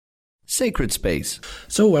Sacred Space.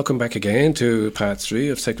 So welcome back again to part 3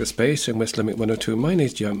 of Sacred Space in West Limerick 102. My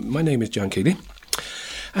name is John Keeley,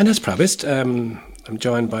 and as promised, I'm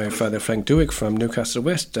joined by Father Frank Duick from Newcastle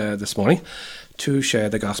West this morning to share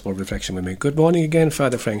the Gospel reflection with me. Good morning again,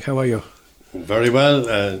 Father Frank. How are you? Very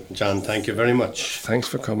well, John. Thank you very much. Thanks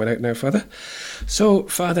for coming out now, Father. So,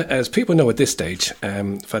 Father, as people know at this stage,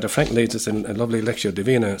 Father Frank leads us in a lovely Lectio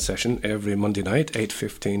Divina session every Monday night,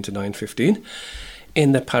 8:15 to 9:15.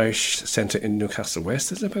 In the parish centre in Newcastle West.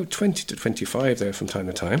 There's about 20 to 25 there from time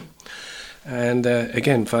to time. And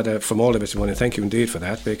again, Father, from all of us, we want to thank you indeed for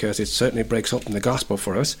that, because it certainly breaks open the gospel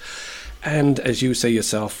for us. And as you say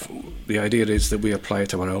yourself, the idea is that we apply it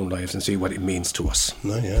to our own lives and see what it means to us.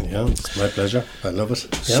 Oh, yeah, it's my pleasure. I love it.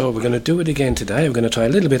 Yeah. So we're going to do it again today. We're going to try a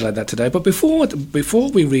little bit like that today. But before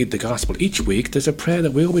we read the gospel each week, there's a prayer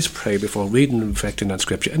that we always pray before reading and reflecting on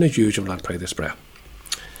Scripture. And as usual, I'll pray this prayer.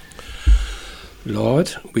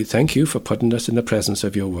 Lord, we thank you for putting us in the presence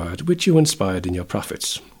of your word, which you inspired in your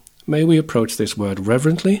prophets. May we approach this word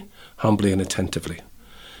reverently, humbly and attentively.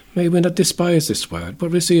 May we not despise this word, but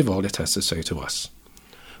receive all it has to say to us.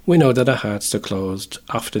 We know that our hearts are closed,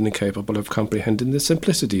 often incapable of comprehending the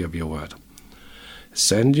simplicity of your word.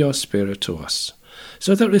 Send your Spirit to us,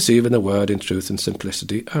 so that receiving the word in truth and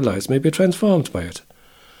simplicity, our lives may be transformed by it.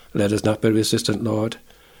 Let us not be resistant, Lord.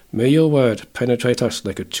 May your word penetrate us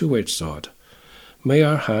like a two-edged sword. May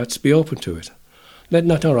our hearts be open to it. Let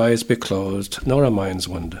not our eyes be closed, nor our minds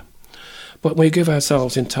wander. But we give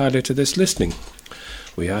ourselves entirely to this listening.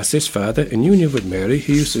 We ask this, Father, in union with Mary,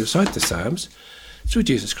 who used to recite the Psalms, through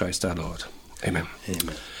Jesus Christ our Lord. Amen.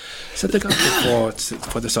 Amen. So the Gospel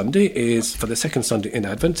for the Sunday is, for the second Sunday in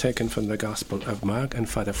Advent, taken from the Gospel of Mark, and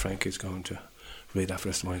Father Frank is going to read that for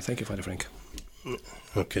us this morning. Thank you, Father Frank.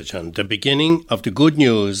 Okay, John. The beginning of the good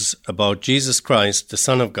news about Jesus Christ, the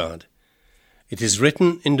Son of God. It is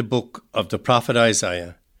written in the book of the prophet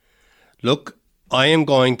Isaiah, "Look, I am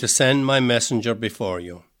going to send my messenger before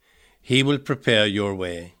you. He will prepare your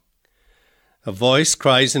way. A voice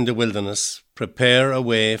cries in the wilderness, prepare a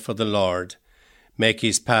way for the Lord, make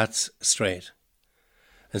his paths straight."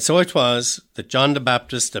 And so it was that John the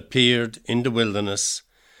Baptist appeared in the wilderness,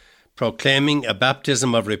 proclaiming a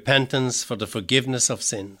baptism of repentance for the forgiveness of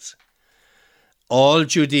sins. All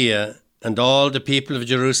Judea and all the people of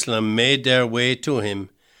Jerusalem made their way to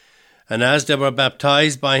him, and as they were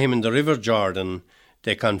baptized by him in the river Jordan,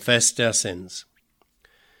 they confessed their sins.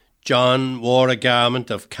 John wore a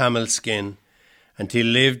garment of camel skin, and he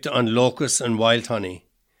lived on locusts and wild honey.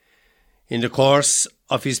 In the course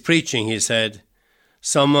of his preaching, he said,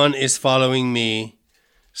 "Someone is following me,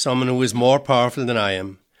 someone who is more powerful than I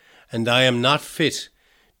am, and I am not fit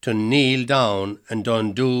to kneel down and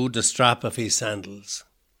undo the strap of his sandals.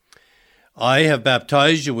 I have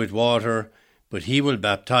baptized you with water, but he will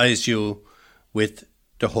baptize you with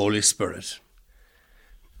the Holy Spirit."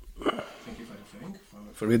 Thank you, Father Frank,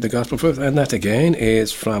 for reading the Gospel for us. And that again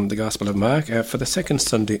is from the Gospel of Mark for the second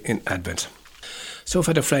Sunday in Advent. So,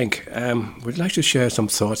 Father Frank, would you like to share some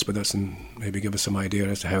thoughts with us and maybe give us some idea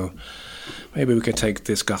as to how maybe we can take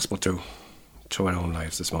this Gospel to our own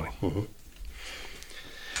lives this morning? Mm-hmm.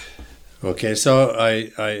 Okay, so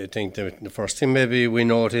I think the first thing maybe we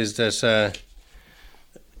note is that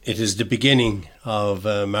it is the beginning of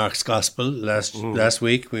Mark's Gospel. Last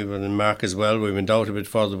week we were in Mark as well. We went out a bit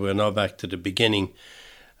further. We're now back to the beginning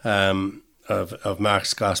of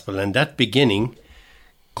Mark's Gospel. And that beginning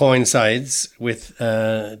coincides with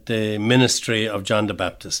the ministry of John the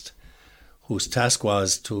Baptist, whose task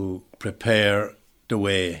was to prepare the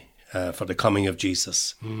way for the coming of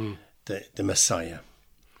Jesus, the Messiah.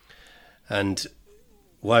 And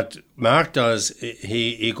what Mark does,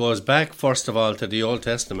 he goes back first of all to the Old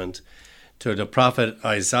Testament, to the prophet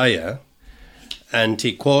Isaiah, and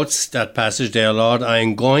he quotes that passage there, "Lord, I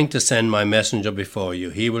am going to send my messenger before you.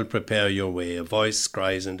 He will prepare your way. A voice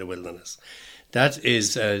cries in the wilderness." That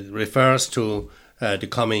is refers to the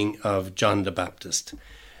coming of John the Baptist.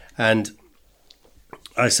 And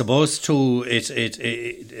I suppose too,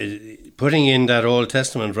 it putting in that Old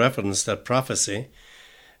Testament reference, that prophecy,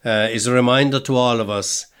 is a reminder to all of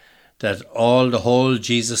us that the whole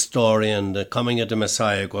Jesus story and the coming of the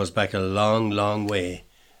Messiah goes back a long, long way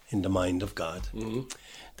in the mind of God. Mm-hmm.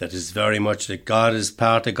 That is very much that God is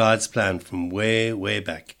part of God's plan from way, way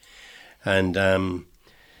back. And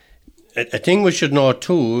a thing we should know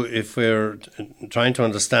too, if we're trying to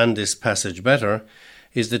understand this passage better,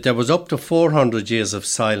 is that there was up to 400 years of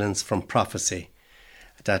silence from prophecy.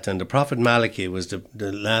 And the prophet Malachi was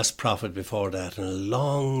the last prophet before that, and a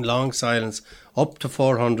long, long silence, up to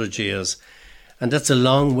 400 years. And that's a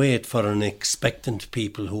long wait for an expectant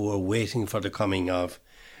people who are waiting for the coming of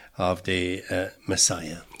of the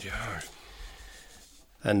Messiah. Yeah.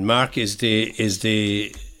 And Mark is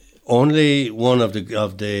the only one of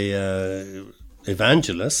the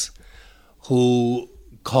evangelists who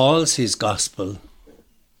calls his gospel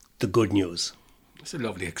the good news. It's a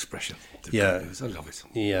lovely expression. Yeah. I love it.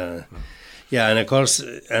 Yeah. Yeah, and of course,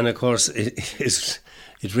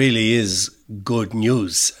 it really is good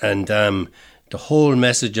news, and the whole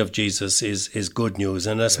message of Jesus is good news.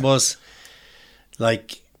 And I suppose,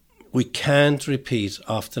 like, we can't repeat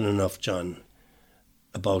often enough, John,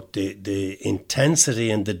 about the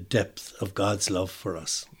intensity and the depth of God's love for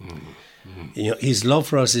us. You know, His love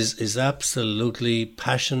for us is absolutely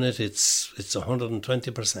passionate. It's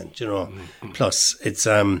 120%. You know, plus it's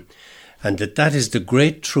and that is the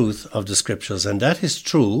great truth of the Scriptures, and that is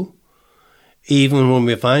true even when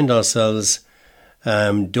we find ourselves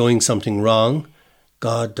doing something wrong.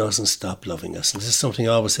 God doesn't stop loving us, and this is something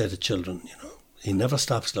I always say to children. You know, He never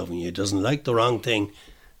stops loving you. He doesn't like the wrong thing,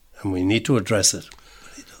 and we need to address it.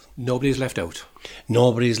 But He doesn't. Nobody's left out.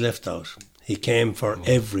 Nobody's left out. He came for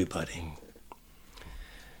everybody.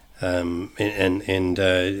 And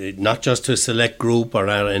not just to a select group or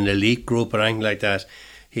an elite group or anything like that.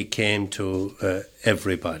 He came to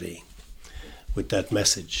everybody with that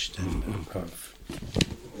message.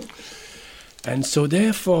 And so,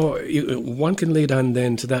 therefore, one can lead on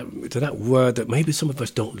then to that word that maybe some of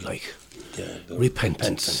us don't like. Yeah,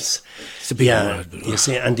 repentance. It's a big word. You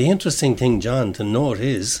see, and the interesting thing, John, to note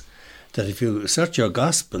is that if you search your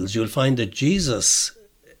Gospels, you'll find that Jesus,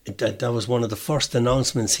 that was one of the first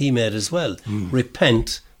announcements He made as well.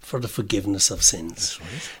 Repent for the forgiveness of sins. That's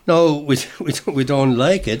right. No, we don't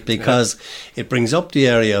like it because it brings up the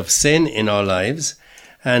area of sin in our lives,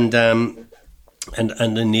 and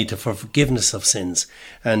the need for forgiveness of sins.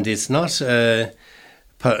 And it's not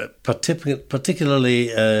particularly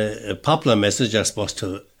a popular message, I suppose,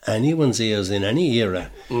 to anyone's ears in any era,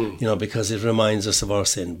 you know, because it reminds us of our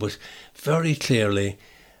sin. But very clearly,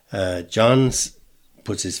 John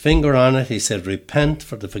puts his finger on it. He said, repent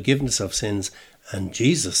for the forgiveness of sins. And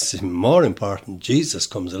Jesus, more important, Jesus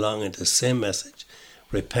comes along in the same message.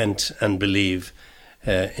 Repent and believe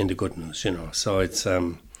in the good news, you know. So it's...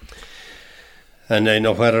 and I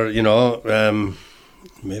know whether, you know,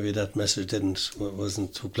 maybe that message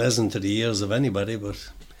wasn't too pleasant to the ears of anybody,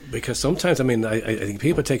 but... Because sometimes, I mean, I think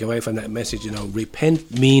people take away from that message, you know,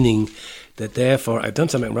 repent meaning that therefore I've done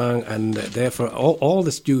something wrong and therefore all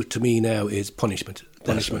that's due to me now is punishment.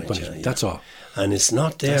 Punishment. Yeah. That's all. And it's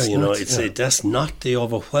not there, that's that's not the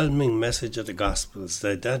overwhelming message of the Gospels.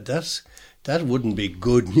 That wouldn't be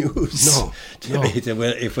good news. No.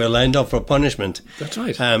 If we're lined up for punishment. That's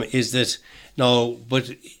right. Is that... No, but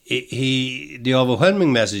the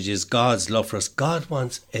overwhelming message is God's love for us. God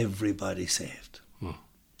wants everybody saved.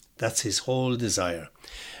 That's His whole desire.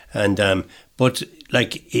 And but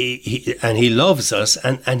like He loves us,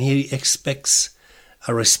 and He expects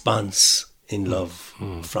a response in love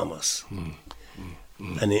from us.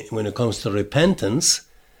 And when it comes to repentance,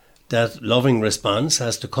 that loving response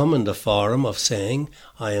has to come in the form of saying,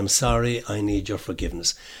 I am sorry, I need your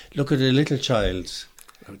forgiveness. Look at a little child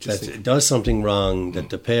that does something wrong, that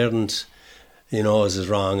the parent, you know, is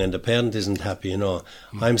wrong, and the parent isn't happy, you know.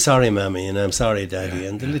 I'm sorry, Mammy, and I'm sorry, Daddy.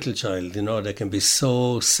 And the little child, you know, they can be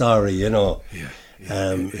so sorry, you know.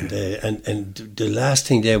 And the last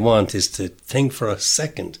thing they want is to think for a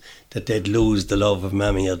second that they'd lose the love of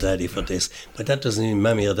Mammy or Daddy for this. But that doesn't mean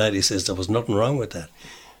Mammy or Daddy says there was nothing wrong with that.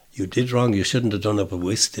 You did wrong, you shouldn't have done it, but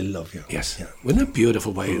we still love you. Yes. Yeah. Isn't that a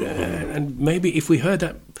beautiful way? And maybe if we heard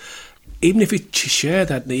that, even if we share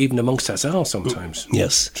that even amongst ourselves sometimes.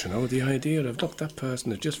 Yes. You know, the idea of, look, that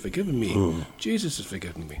person has just forgiven me. Jesus has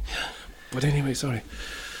forgiven me. But anyway, sorry.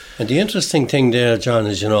 And the interesting thing there, John,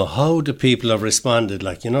 is, you know, how the people have responded.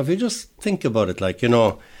 Like, you know, if you just think about it, like, you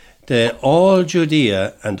know, all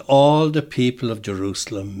Judea and all the people of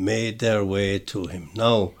Jerusalem made their way to Him.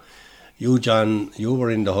 Now, you, John, you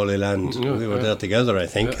were in the Holy Land. We were there together, I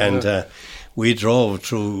think. And we drove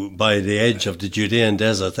through by the edge of the Judean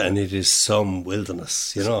desert, and it is some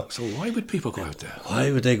wilderness, you know. So why would people go out there?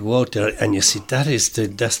 Why would they go out there? And you see, that's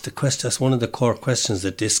the question. That's one of the core questions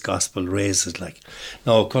that this gospel raises. Like,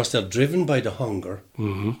 now, of course, they're driven by the hunger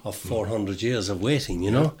of 400 years of waiting,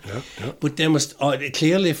 you know. But they must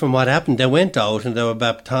clearly, from what happened, they went out and they were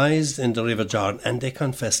baptized in the River Jordan, and they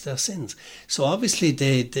confessed their sins. So obviously,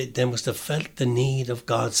 they must have felt the need of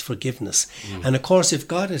God's forgiveness. And of course, if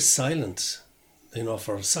God is silent, you know,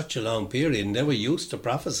 for such a long period, and they were used to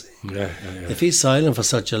prophecy. If He's silent for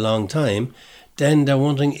such a long time, then they're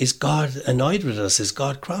wondering, is God annoyed with us? Is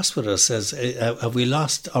God cross with us? Have we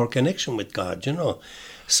lost our connection with God, you know?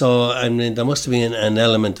 So, I mean, there must have been an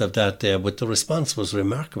element of that there, but the response was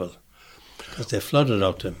remarkable because they flooded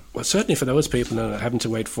out to him. Well, certainly for those people having to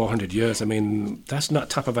wait 400 years, I mean, that's not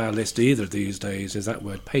top of our list either these days, is that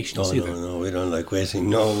word patience either. No, we don't like waiting.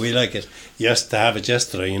 No, we like it just to have it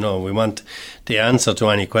yesterday, We want the answer to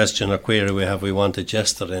any question or query we have, we want it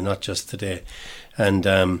yesterday, not just today. And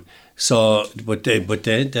but they,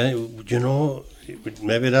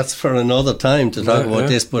 maybe that's for another time to talk about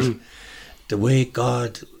this, but the way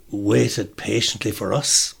God waited patiently for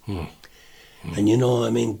us. And,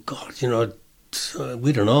 God,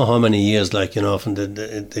 we don't know how many years, from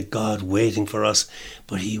the God waiting for us,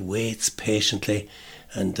 but he waits patiently,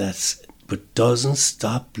 but doesn't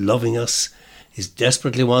stop loving us. He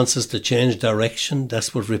desperately wants us to change direction.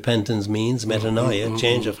 That's what repentance means, metanoia,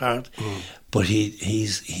 change of heart. But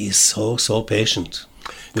he's so patient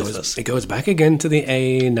with us. It goes back again to the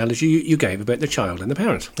analogy you gave about the child and the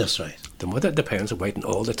parent. That's right. The parents are waiting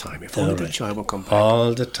all the time. If only the child will come back.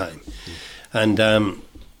 All the time. And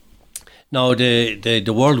now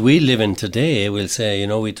the world we live in today, we'll say,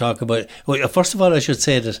 we talk about... Well, first of all, I should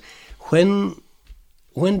say that when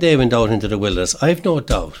they went out into the wilderness, I've no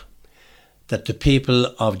doubt that the people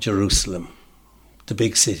of Jerusalem, the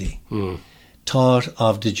big city, thought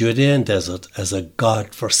of the Judean desert as a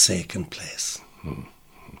God-forsaken place.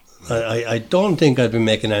 I don't think I'd be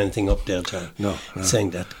making anything up there, John. No.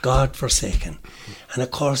 Saying that, God-forsaken. And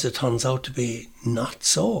of course it turns out to be not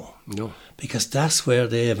so. No. Because that's where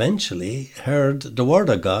they eventually heard the word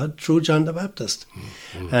of God through John the Baptist.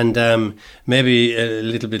 And maybe a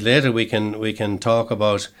little bit later we can talk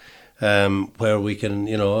about where we can,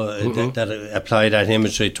 that apply that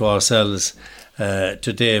imagery to ourselves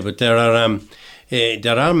today. But there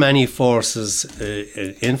are many forces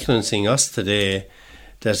influencing us today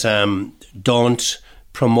that don't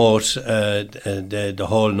promote the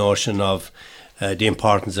whole notion of the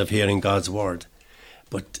importance of hearing God's word.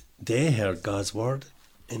 But they heard God's word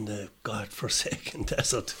in the God-forsaken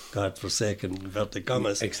desert, God-forsaken, inverted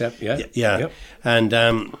commas. Except, yeah. Yep. And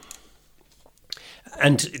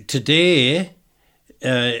today,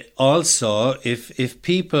 also, if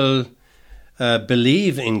people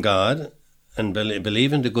believe in God and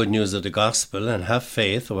believe in the good news of the gospel and have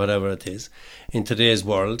faith or whatever it is in today's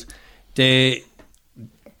world, the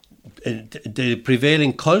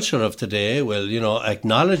prevailing culture of today,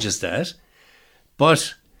 acknowledges that,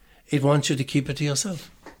 but it wants you to keep it to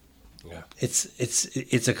yourself. Yeah.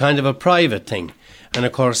 It's a kind of a private thing. And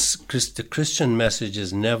of course, the Christian message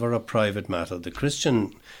is never a private matter. The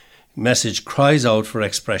Christian message cries out for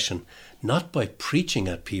expression, not by preaching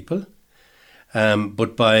at people,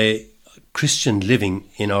 but by Christian living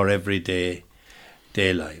in our everyday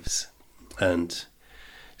lives. And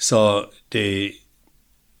so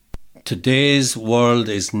today's world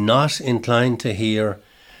is not inclined to hear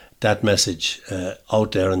that message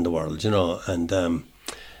out there in the world,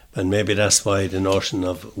 and maybe that's why the notion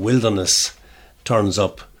of wilderness turns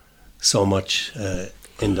up so much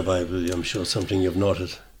in the Bible. I'm sure something you've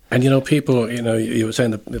noted. And people, you were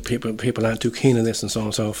saying that people aren't too keen on this and so on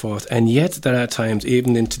and so forth. And yet there are times,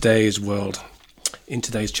 even in today's world, in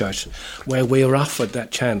today's church, where we are offered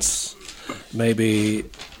that chance, maybe,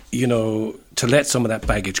 to let some of that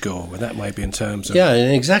baggage go. And that might be in terms of... Yeah,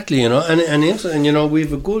 exactly, and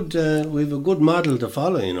we've a good model to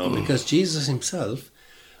follow, because Jesus himself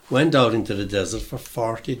went out into the desert for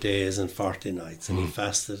 40 days and 40 nights, and he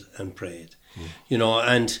fasted and prayed,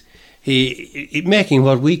 and he making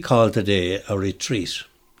what we call today a retreat,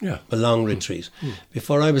 a long retreat.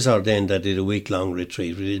 Before I was ordained, I did a week-long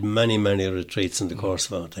retreat. We did many, many retreats in the course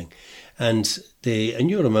of our thing. And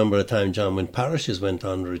you remember a time, John, when parishes went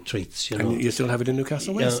on retreats, And you still have it in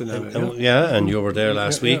Newcastle West? And you were there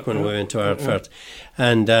last week when we went to Ardfert.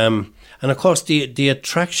 And of course, the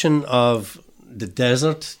attraction of the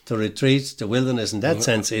desert, the retreat, the wilderness, in that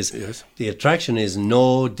sense, is the attraction is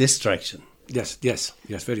no distraction. Yes,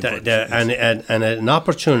 very important. And an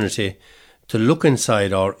opportunity to look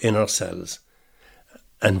inside our inner selves.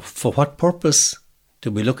 And for what purpose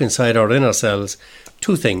do we look inside our inner selves?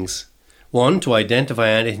 Two things. One, to identify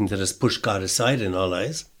anything that has pushed God aside in our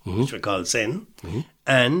lives, which we call sin,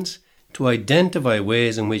 and to identify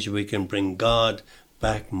ways in which we can bring God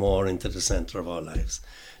back more into the centre of our lives.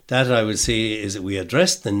 That, I would say, is that we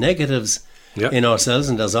address the negatives in ourselves,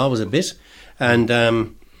 and there's always a bit, and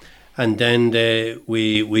then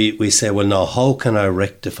we say, well, now, how can I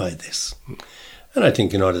rectify this? And I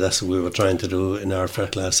think, that's what we were trying to do in our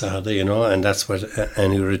Ardfert last Saturday, and that's what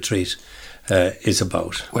any retreat is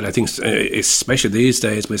about. Well, I think especially these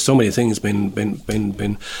days, with so many things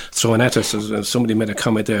been thrown at us. As somebody made a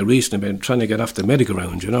comment there recently, been trying to get off the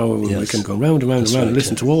merry-go-round. We can go round and round and round and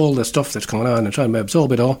listen to all the stuff that's going on and try and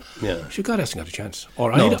absorb it all. Yeah, God hasn't got a chance,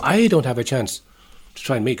 or No. I don't have a chance to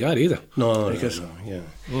try and meet God either. No.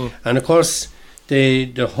 And of course,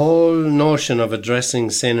 the whole notion of addressing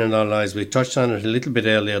sin in our lives, we touched on it a little bit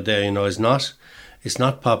earlier there, it's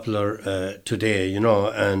not popular today,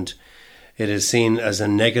 and it is seen as a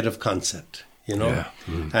negative concept, Yeah.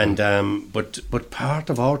 And but part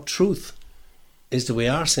of our truth is that we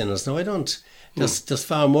are sinners. Now, I don't. There's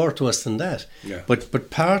far more to us than that. Yeah. But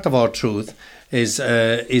part of our truth is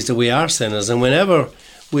that we are sinners, and whenever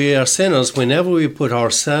we are sinners, whenever we put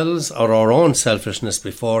ourselves or our own selfishness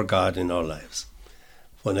before God in our lives,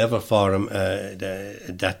 whenever form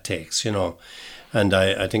that takes, And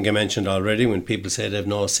I think I mentioned already, when people say they've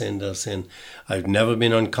no sin, they've sinned. I've never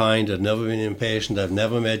been unkind, I've never been impatient, I've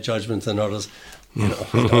never made judgments on others. I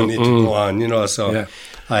don't need to go on, so Yeah.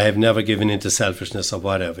 I have never given into selfishness or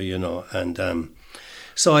whatever, And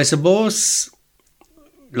so I suppose,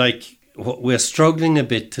 we're struggling a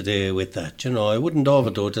bit today with that, I wouldn't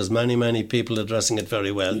overdo it. There's many people addressing it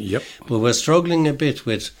very well. Yep. But we're struggling a bit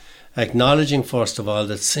with acknowledging, first of all,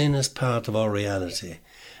 that sin is part of our reality.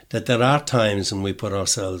 That there are times when we put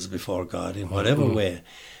ourselves before God in whatever way,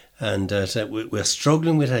 and that we're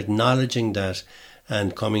struggling with acknowledging that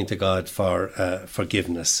and coming to God for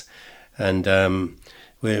forgiveness. And in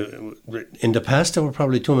the past, there were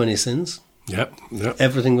probably too many sins. Yep.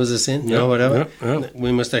 Everything was a sin, whatever.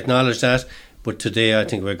 We must acknowledge that. But today, I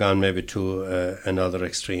think we're gone maybe to another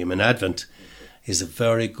extreme. And Advent is a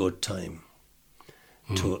very good time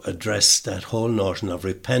to address that whole notion of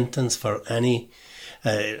repentance for any.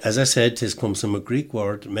 As I said, this comes from a Greek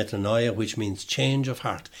word, metanoia, which means change of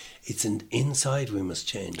heart. It's inside we must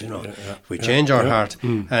change, We change our heart.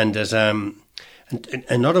 And as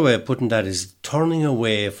another way of putting that is turning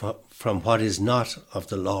away from what is not of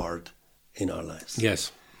the Lord in our lives.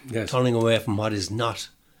 Yes. Turning away from what is not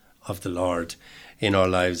of the Lord in our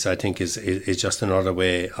lives, I think, is just another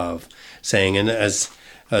way of saying. And as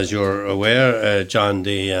you're aware, John,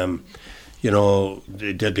 there'll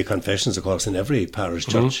be confessions, of course, in every parish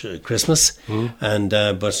church at Christmas. And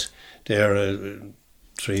but there,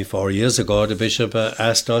 3-4 years ago, the bishop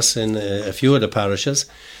asked us in a few of the parishes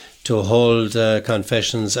to hold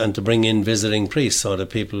confessions and to bring in visiting priests, so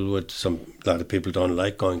that people a lot of people don't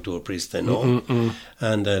like going to a priest they know,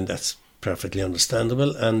 and that's perfectly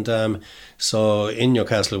understandable. And so in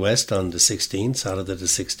Newcastle West on the 16th, Saturday the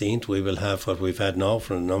 16th, we will have what we've had now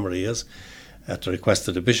for a number of years, at the request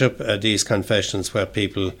of the bishop, these confessions where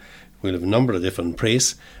people will have a number of different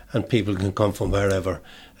priests, and people can come from wherever,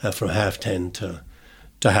 from 10:30 to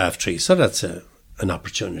 3:30. So that's an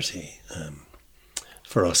opportunity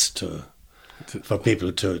for us for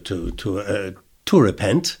people to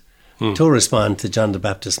repent, to respond to John the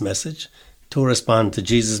Baptist's message, to respond to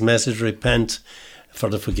Jesus' message, repent for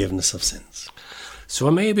the forgiveness of sins.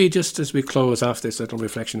 So maybe just as we close off this little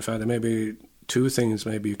reflection, Father, maybe two things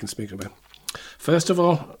maybe you can speak about. First of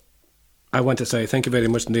all, I want to say thank you very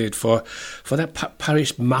much indeed for that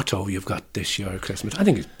parish motto you've got this year at Christmas. I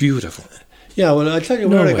think it's beautiful. Yeah, well, I'll tell you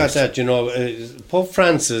where I got that. Pope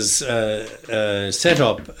Francis set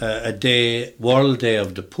up a day, World Day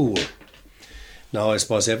of the Poor. Now, I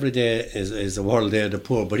suppose every day is the World Day of the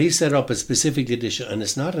Poor, but he set up it specifically this year, and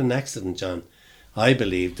it's not an accident, John. I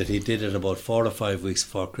believe that he did it about 4 or 5 weeks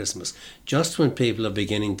before Christmas, just when people are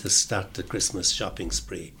beginning to start the Christmas shopping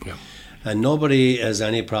spree. Yeah. And nobody has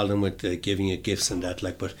any problem with giving you gifts and that,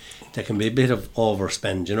 but there can be a bit of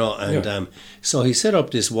overspend, And so he set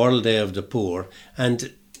up this World Day of the Poor,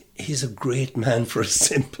 and he's a great man for a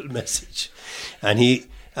simple message.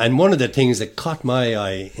 And one of the things that caught my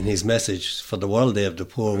eye in his message for the World Day of the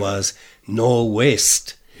Poor was no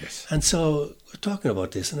waste. Yes. And so we're talking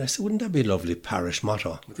about this, and I said, wouldn't that be a lovely parish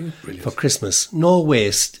motto I think it's brilliant. for Christmas? No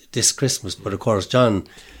waste this Christmas. But of course, John,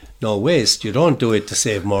 no waste. You don't do it to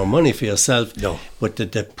save more money for yourself. No. But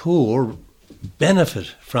the poor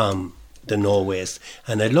benefit from the no waste.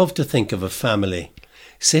 And I love to think of a family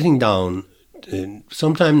sitting down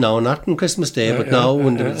sometime now, not on Christmas Day, but now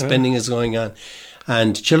when the spending is going on,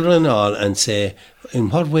 and children and all, and say,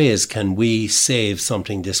 in what ways can we save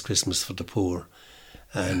something this Christmas for the poor,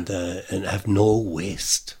 and have no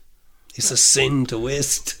waste? It's a sin to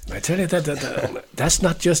waste. I tell you that's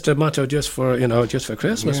not just a motto just for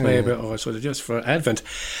Christmas maybe, or sort of just for Advent.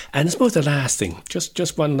 And I suppose the last thing,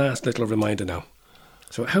 just one last little reminder now.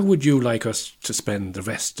 So how would you like us to spend the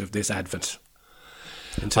rest of this Advent?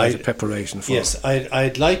 in terms of preparation for. Yes,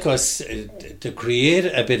 I'd like us to create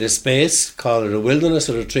a bit of space, call it a wilderness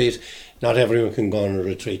retreat. Not everyone can go on a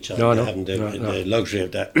retreat, John. No, They haven't the luxury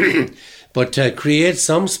of that. But create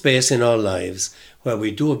some space in our lives where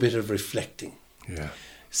we do a bit of reflecting. Yeah.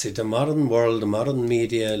 See, the modern world, the modern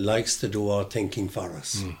media likes to do our thinking for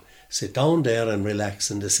us. Sit down there and relax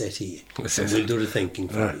in the settee, and we'll do the thinking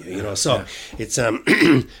for you. You know, so it's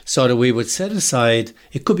so that we would set aside.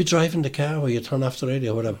 It could be driving the car where you turn off the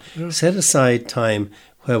radio, or whatever. Set aside time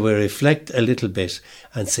where we reflect a little bit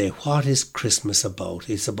and say, what is Christmas about?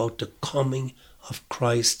 It's about the coming of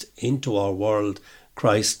Christ into our world,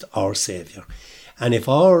 Christ our Saviour. And if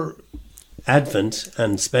our Advent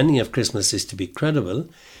and spending of Christmas is to be credible,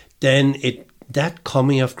 then that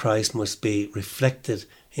coming of Christ must be reflected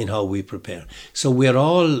in how we prepare. So we're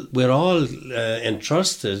all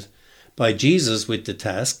entrusted by Jesus with the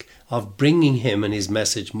task of bringing him and his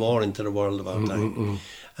message more into the world of our time.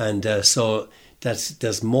 And so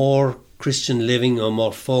there's more Christian living or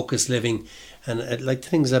more focused living. And like the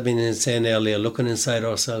things I've been saying earlier, looking inside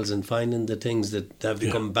ourselves and finding the things that have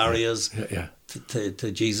become barriers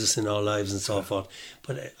to Jesus in our lives and so forth.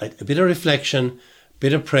 But a bit of reflection, a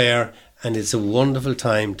bit of prayer, and it's a wonderful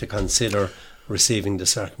time to consider receiving the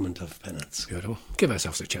sacrament of penance. Beautiful. Give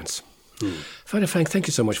ourselves a chance. Father Frank, thank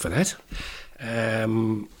you so much for that.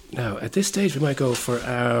 Now, at this stage, we might go for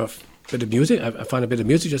our bit of music. I found a bit of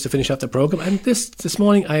music just to finish off the programme. And this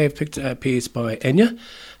morning, I have picked a piece by Enya.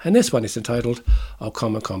 And this one is entitled, O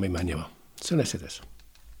Come, Emmanuel. So let's hear this.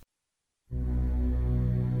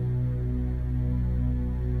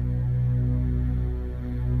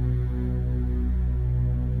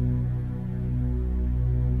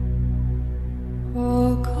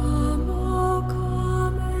 O come,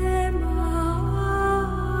 Emmanuel,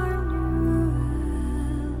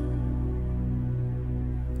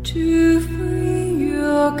 to free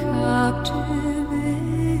your captive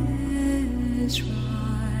Israel,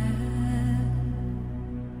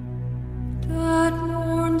 that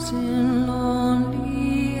mourns in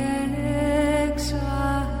lonely exile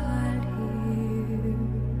here,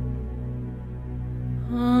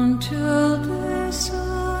 until the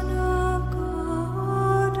Son of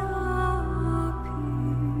God appear.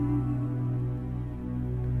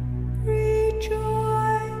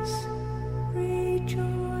 Rejoice,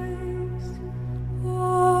 rejoice, O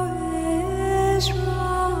Israel,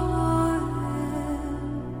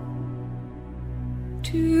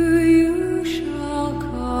 to you shall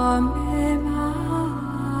come and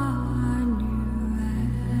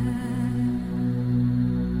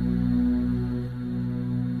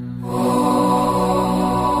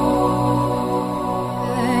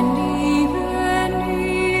even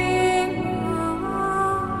Emmanuel,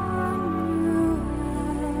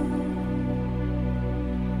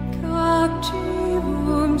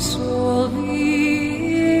 captivum solvi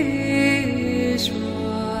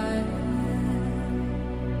Israel,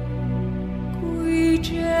 qui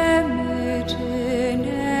gemit in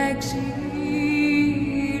exilio,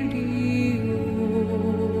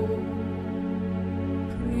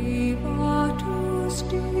 privatus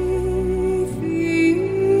Dei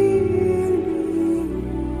filio.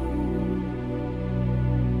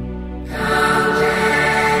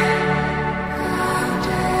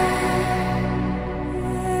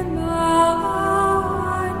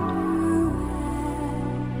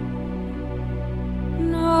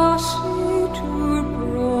 Nositur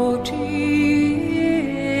proti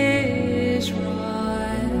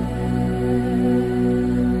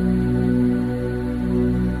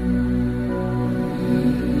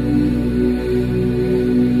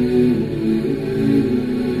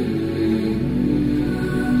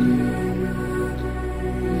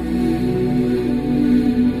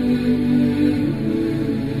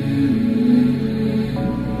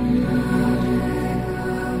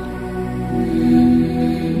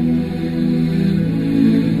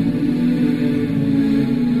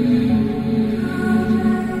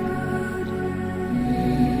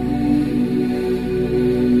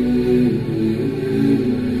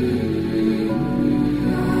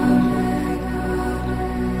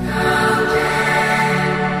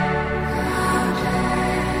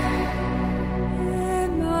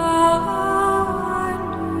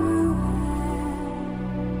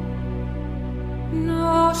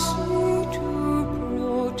Nositur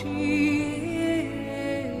proti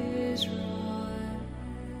Israel.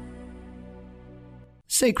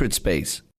 Sacred Space,